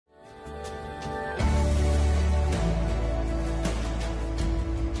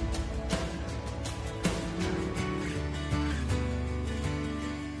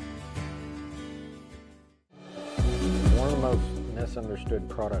misunderstood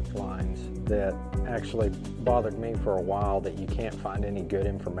product lines that actually bothered me for a while that you can't find any good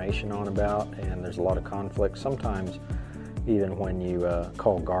information on about, and there's a lot of conflict sometimes even when you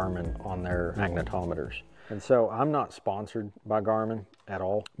call Garmin on their magnetometers. And so I'm not sponsored by Garmin at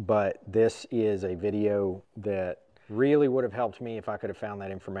all, but this is a video that really would have helped me if I could have found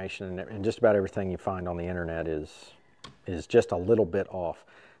that information, and just about everything you find on the internet is just a little bit off.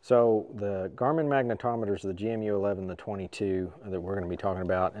 So the Garmin magnetometers, the GMU 11, the 22 that we're going to be talking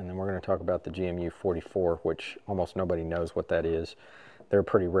about, and then we're going to talk about the GMU 44, which almost nobody knows what that is. They're a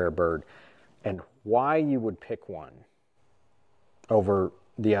pretty rare bird. And why you would pick one over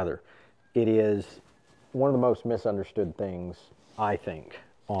the other. It is one of the most misunderstood things, I think,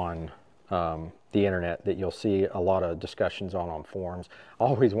 on the internet that you'll see a lot of discussions on forums. I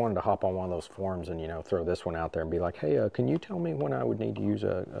always wanted to hop on one of those forums and, you know, throw this one out there and be like, hey, can you tell me when I would need to use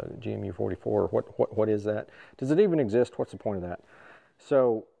a GMU 44? What is that? Does it even exist? What's the point of that?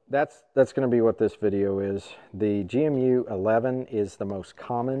 So that's going to be what this video is. The GMU 11 is the most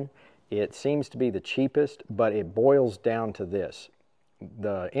common. It seems to be the cheapest, but it boils down to this.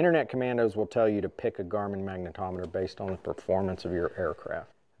 The internet commandos will tell you to pick a Garmin magnetometer based on the performance of your aircraft.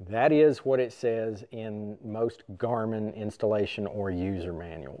 That is what it says in most Garmin installation or user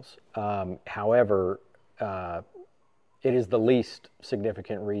manuals. However, it is the least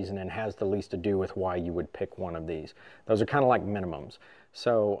significant reason and has the least to do with why you would pick one of these. Those are kind of like minimums.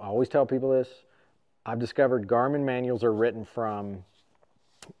 So I always tell people this. I've discovered Garmin manuals are written from,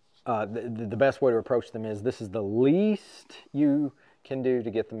 the best way to approach them is this is the least you can do to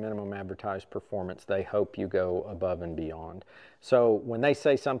get the minimum advertised performance. They hope you go above and beyond. So when they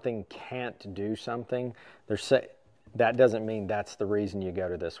say something can't do something, that doesn't mean that's the reason you go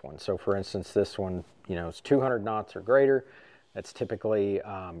to this one. So for instance, this one, you know, it's 200 knots or greater. That's typically,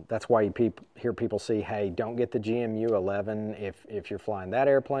 that's why you hear people say, hey, don't get the GMU 11. If you're flying that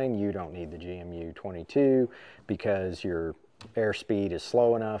airplane, you don't need the GMU 22 because your airspeed is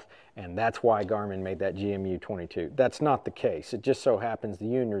slow enough, and that's why Garmin made that GMU 22. That's not the case. It just so happens the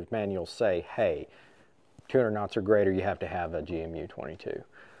user's manuals say, hey, 200 knots or greater, you have to have a GMU 22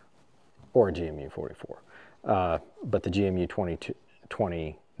 or a GMU 44. But the GMU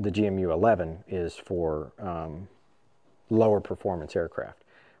 20, the GMU 11 is for lower performance aircraft.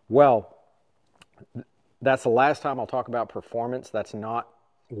 Well, that's the last time I'll talk about performance. That's not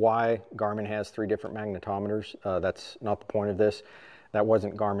why Garmin has 3 different magnetometers. That's not the point of this. That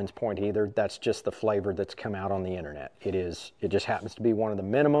wasn't Garmin's point either. That's just the flavor that's come out on the internet. It just happens to be one of the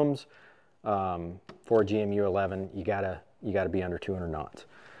minimums for a GMU 11. You gotta be under 200 knots.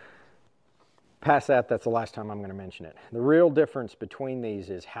 Past that, that's the last time I'm going to mention it. The real difference between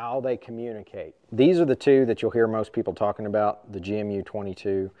these is how they communicate. These are the two that you'll hear most people talking about, the GMU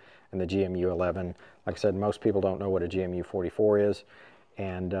 22 and the GMU 11. Like I said, most people don't know what a GMU 44 is.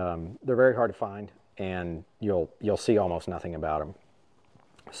 And they're very hard to find, and you'll see almost nothing about them.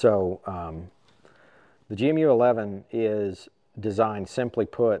 So the GMU 11 is designed, simply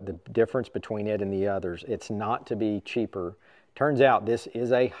put, the difference between it and the others, it's not to be cheaper. Turns out this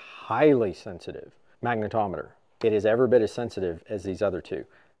is a highly sensitive magnetometer. It is every bit as sensitive as these other two.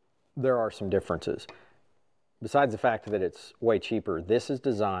 There are some differences. Besides the fact that it's way cheaper, this is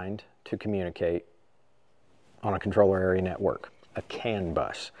designed to communicate on a controller area network, a CAN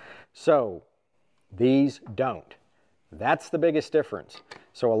bus. So these don't. That's the biggest difference.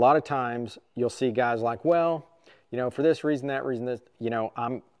 So a lot of times you'll see guys like, well, you know, for this reason, that reason, this, you know,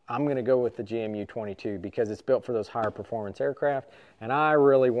 I'm going to go with the GMU 22 because it's built for those higher performance aircraft, and I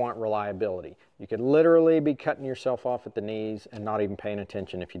really want reliability. You could literally be cutting yourself off at the knees and not even paying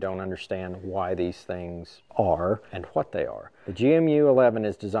attention if you don't understand why these things are and what they are. The GMU 11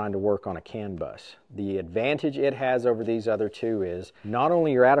 is designed to work on a CAN bus. The advantage it has over these other two is not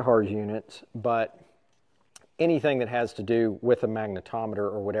only your ADHARS units, but anything that has to do with a magnetometer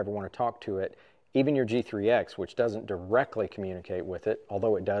or whatever you want to talk to it. Even your G3X, which doesn't directly communicate with it,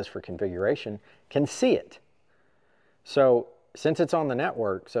 although it does for configuration, can see it. So since it's on the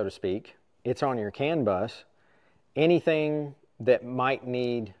network, so to speak, it's on your CAN bus, anything that might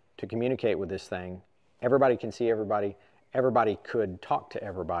need to communicate with this thing, everybody can see everybody. Everybody could talk to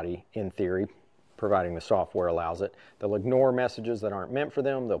everybody in theory, providing the software allows it. They'll ignore messages that aren't meant for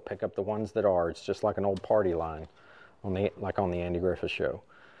them. They'll pick up the ones that are. It's just like an old party line, like on the Andy Griffith Show.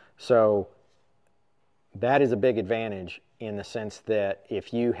 So that is a big advantage in the sense that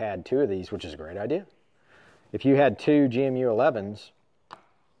if you had 2 of these, which is a great idea, if you had 2 GMU 11s,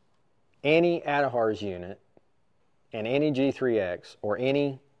 any ADHARS unit and any G3X or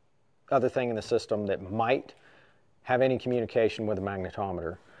any other thing in the system that might have any communication with a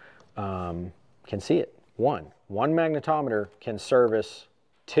magnetometer can see it. 1. one magnetometer can service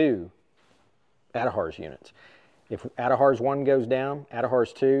 2 ADAHRS units. If ADAHRS 1 goes down,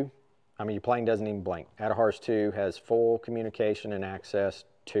 ADAHRS 2, I mean, your plane doesn't even blink. ADAHRS 2 has full communication and access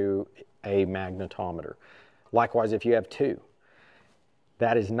to a magnetometer. Likewise, if you have 2.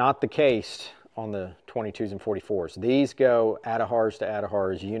 That is not the case on the 22s and 44s. These go ADAHRS to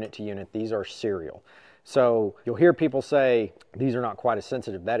ADAHRS, unit to unit. These are serial. So you'll hear people say these are not quite as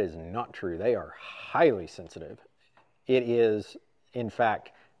sensitive. That is not true. They are highly sensitive. It is, in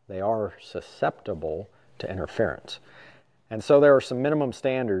fact, they are susceptible to interference. And so there are some minimum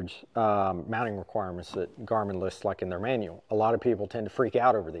standards, mounting requirements that Garmin lists like in their manual. A lot of people tend to freak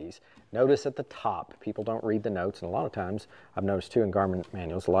out over these. Notice at the top, people don't read the notes, and a lot of times, I've noticed too in Garmin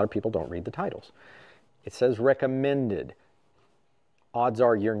manuals, a lot of people don't read the titles. It says recommended. Odds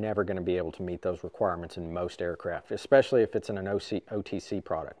are you're never going to be able to meet those requirements in most aircraft, especially if it's in an OTC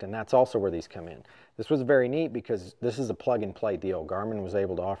product, and that's also where these come in. This was very neat because this is a plug-and-play deal. Garmin was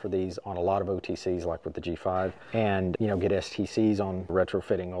able to offer these on a lot of OTCs, like with the G5, and get STCs on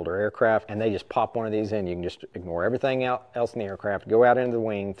retrofitting older aircraft, and they just pop one of these in. You can just ignore everything else in the aircraft, go out into the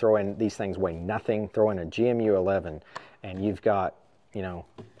wing, throw in, these things weigh nothing, throw in a GMU 11, and you've got,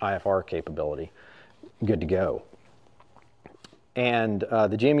 IFR capability, good to go. And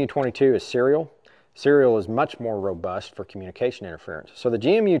the GMU 22 is serial. Serial is much more robust for communication interference. So the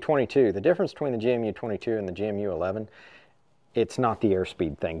GMU 22, the difference between the GMU 22 and the GMU 11, it's not the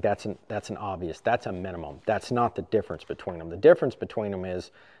airspeed thing. That's an obvious, that's a minimum. That's not the difference between them. The difference between them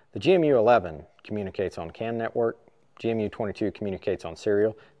is the GMU 11 communicates on CAN network. GMU 22 communicates on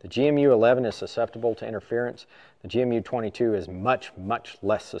serial. The GMU 11 is susceptible to interference. The GMU 22 is much, much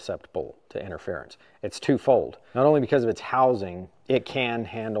less susceptible to interference. It's twofold. Not only because of its housing, it can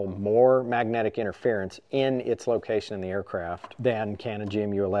handle more magnetic interference in its location in the aircraft than can a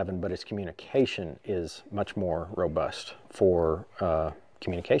GMU 11, but its communication is much more robust for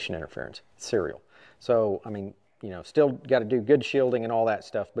communication interference, serial. So, I mean, still got to do good shielding and all that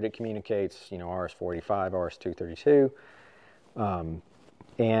stuff, but it communicates, RS-485, RS-232,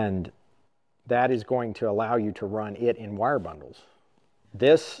 and that is going to allow you to run it in wire bundles.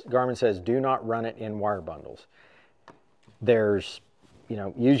 This, Garmin says, do not run it in wire bundles. There's,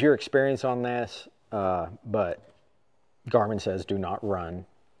 use your experience on this, but Garmin says do not run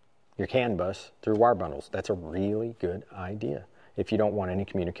your CAN bus through wire bundles. That's a really good idea if you don't want any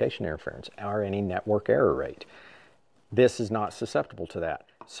communication interference or any network error rate. This is not susceptible to that.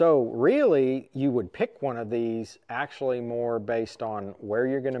 So really, you would pick one of these actually more based on where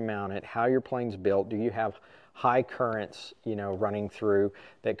you're going to mount it, how your plane's built. Do you have high currents, running through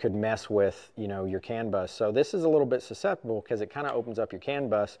that could mess with, your CAN bus? So this is a little bit susceptible because it kind of opens up your CAN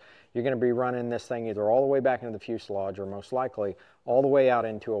bus. You're going to be running this thing either all the way back into the fuselage or most likely all the way out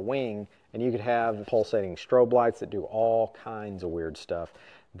into a wing, and you could have pulsating strobe lights that do all kinds of weird stuff.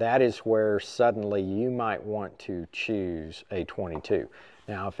 That is where suddenly you might want to choose a 22.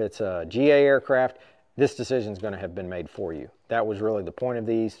 Now, if it's a GA aircraft, this decision is going to have been made for you. That was really the point of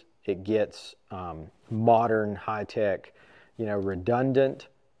these. It gets modern, high-tech, redundant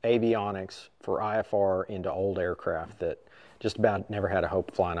avionics for IFR into old aircraft that just about never had a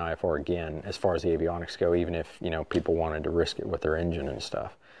hope of flying IFR again as far as the avionics go, even if, people wanted to risk it with their engine and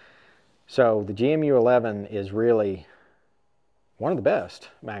stuff. So the GMU 11 is really one of the best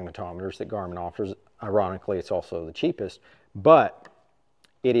magnetometers that Garmin offers. Ironically, it's also the cheapest, but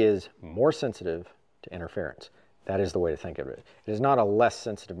it is more sensitive to interference. That is the way to think of it. It is not a less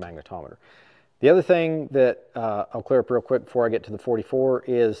sensitive magnetometer. The other thing that I'll clear up real quick before I get to the 44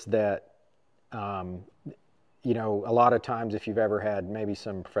 is that, a lot of times if you've ever had maybe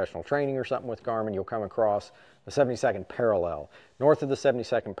some professional training or something with Garmin, you'll come across the 72nd parallel. North of the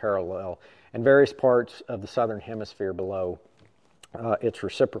 72nd parallel and various parts of the southern hemisphere below its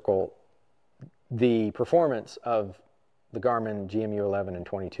reciprocal, the performance of the Garmin GMU 11 and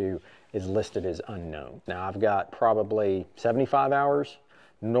 22 is listed as unknown. Now I've got probably 75 hours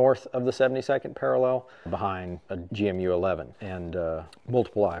north of the 72nd parallel behind a GMU 11 and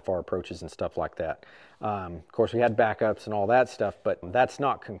multiple IFR approaches and stuff like that. Of course, we had backups and all that stuff, but that's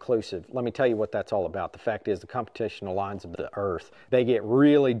not conclusive. Let me tell you what that's all about. The fact is the computational lines of the Earth, they get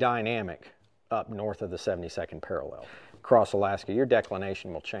really dynamic up north of the 72nd parallel. Across Alaska, your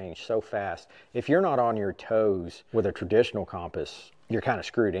declination will change so fast. If you're not on your toes with a traditional compass, you're kind of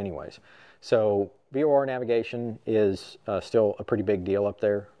screwed anyways. So VOR navigation is still a pretty big deal up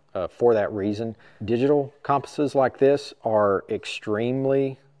there for that reason. Digital compasses like this are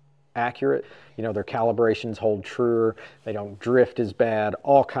extremely accurate. Their calibrations hold truer, they don't drift as bad,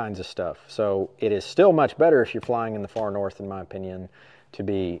 all kinds of stuff. So it is still much better if you're flying in the far north, in my opinion, to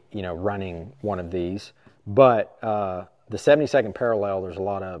be running one of these. But the 70-second parallel, there's a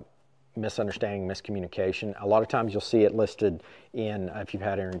lot of misunderstanding, miscommunication. A lot of times you'll see it listed in, if you've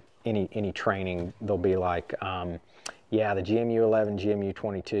had any training, they'll be like, yeah, the GMU 11, GMU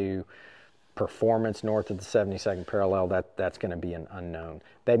 22, performance north of the 70-second parallel, that's going to be an unknown.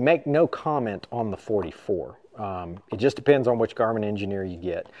 They make no comment on the 44. It just depends on which Garmin engineer you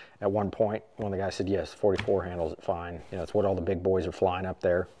get. At one point, one of the guys said, yes, 44 handles it fine. You know, it's what all the big boys are flying up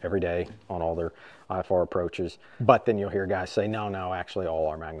there every day on all their IFR approaches. But then you'll hear guys say, no, actually all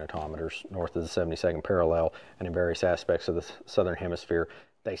our magnetometers north of the 70-second parallel and in various aspects of the southern hemisphere,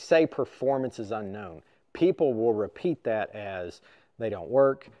 they say performance is unknown. People will repeat that as they don't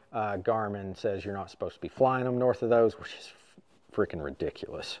work. Garmin says you're not supposed to be flying them north of those, which is freaking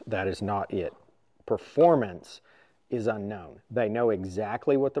ridiculous. That is not it. Performance is unknown. They know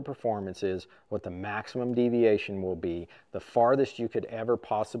exactly what the performance is, what the maximum deviation will be, the farthest you could ever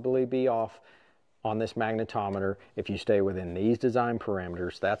possibly be off on this magnetometer if you stay within these design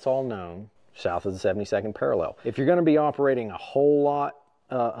parameters. That's all known south of the 70-second parallel. If you're going to be operating a whole lot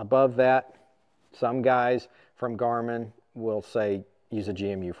above that, some guys from Garmin will say use a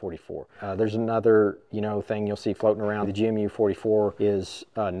GMU 44. There's another thing you'll see floating around. The GMU 44 is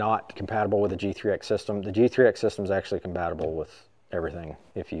not compatible with the G3X system. The G3X system is actually compatible with everything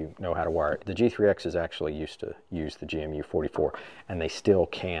if you know how to wire it. The G3X is actually used to use the GMU 44, and they still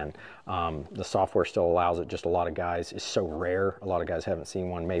can. The software still allows it, just a lot of guys, it's so rare, a lot of guys haven't seen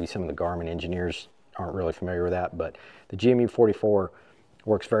one. Maybe some of the Garmin engineers aren't really familiar with that, but the GMU 44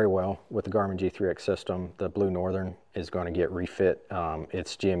 works very well with the Garmin G3X system. The Blue Northern is going to get refit.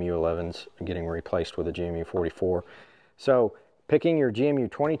 Its GMU 11's getting replaced with a GMU 44. So picking your GMU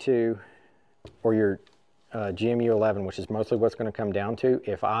 22 or your GMU 11, which is mostly what's going to come down to,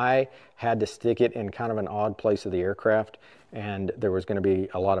 if I had to stick it in kind of an odd place of the aircraft and there was going to be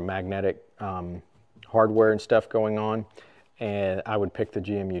a lot of magnetic hardware and stuff going on, and I would pick the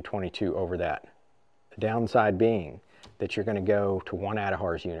GMU 22 over that. The downside being that you're going to go to one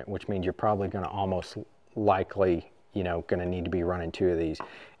ADAHRS unit, which means you're probably going to almost likely, going to need to be running two of these.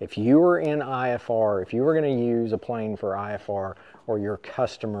 If you were in IFR, if you were going to use a plane for IFR, or your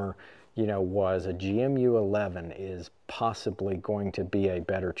customer, was a GMU 11 is possibly going to be a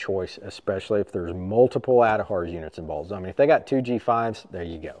better choice, especially if there's multiple ADAHRS units involved. I mean, if they got two G5s, there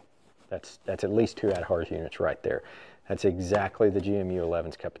you go. That's at least two ADAHRS units right there. That's exactly the GMU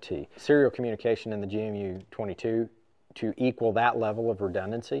 11's cup of tea. Serial communication in the GMU 22, to equal that level of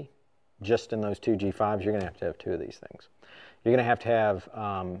redundancy, just in those two G5s, you're going to have two of these things. You're going to have,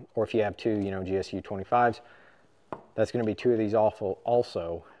 or if you have two, GSU 25s, that's going to be two of these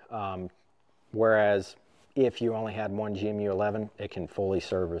also. Whereas if you only had one GMU 11, it can fully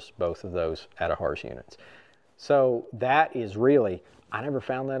service both of those ADAHRS units. So that is really, I never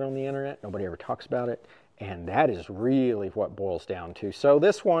found that on the internet. Nobody ever talks about it. And that is really what boils down to. So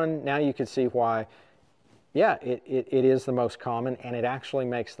this one, now you can see why, yeah, it is the most common, and it actually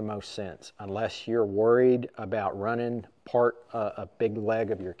makes the most sense. Unless you're worried about running a big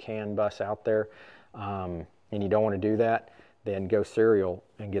leg of your CAN bus out there, and you don't want to do that, then go serial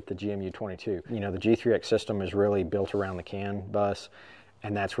and get the GMU 22. The G3X system is really built around the CAN bus,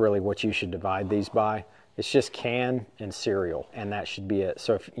 and that's really what you should divide these by. It's just CAN and serial, and that should be it.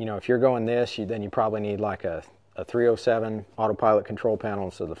 So if you're going this, then you probably need like a 307 autopilot control panel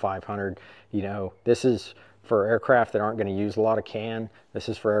instead of the 500. This is for aircraft that aren't going to use a lot of CAN. This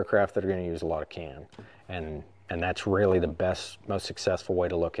is for aircraft that are going to use a lot of CAN. And that's really the best, most successful way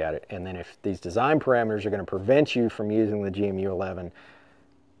to look at it. And then if these design parameters are going to prevent you from using the GMU 11,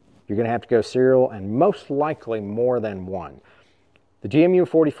 you're going to have to go serial, and most likely more than one. The GMU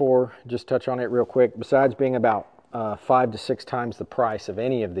 44, just touch on it real quick, besides being about 5 to 6 times the price of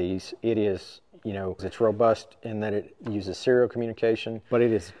any of these, it is, it's robust in that it uses serial communication, but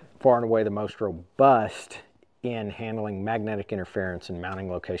it is far and away the most robust in handling magnetic interference and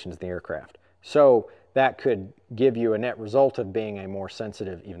mounting locations in the aircraft. So that could give you a net result of being a more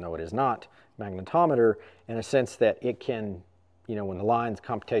sensitive, even though it is not, magnetometer, in a sense that it can, when the lines,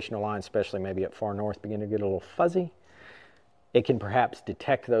 computational lines, especially maybe up far north, begin to get a little fuzzy, it can perhaps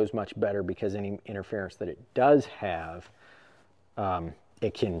detect those much better, because any interference that it does have,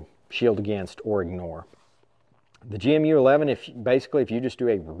 it can shield against or ignore. The GMU 11, if you just do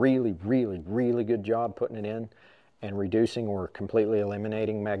a really, really, really good job putting it in and reducing or completely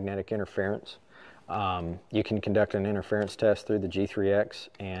eliminating magnetic interference, you can conduct an interference test through the G3X,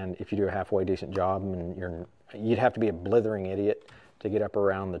 and if you do a halfway decent job, and you'd have to be a blithering idiot to get up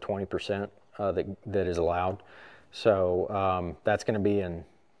around the 20% that is allowed. So that's going to be you're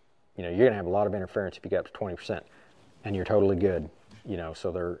going to have a lot of interference if you get up to 20%, and you're totally good. you know,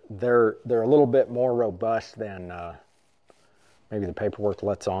 so they're a little bit more robust than maybe the paperwork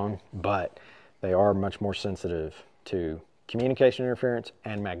lets on, but they are much more sensitive to communication interference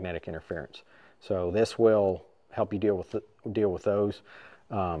and magnetic interference. So this will help you deal with those.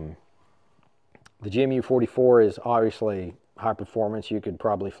 The GMU 44 is obviously high performance. You could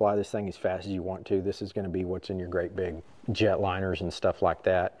probably fly this thing as fast as you want to. This is going to be what's in your great big jetliners and stuff like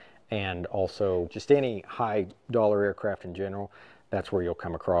that, and also just any high dollar aircraft in general. That's where you'll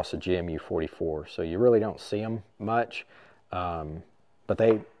come across a GMU 44. So you really don't see them much, but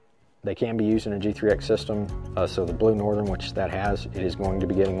they can be used in a G3X system. So the Blue Northern, which that has, it is going to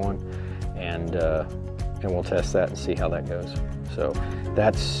be getting one, and we'll test that and see how that goes. So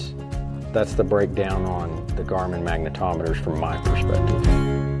that's the breakdown on the Garmin magnetometers from my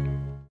perspective.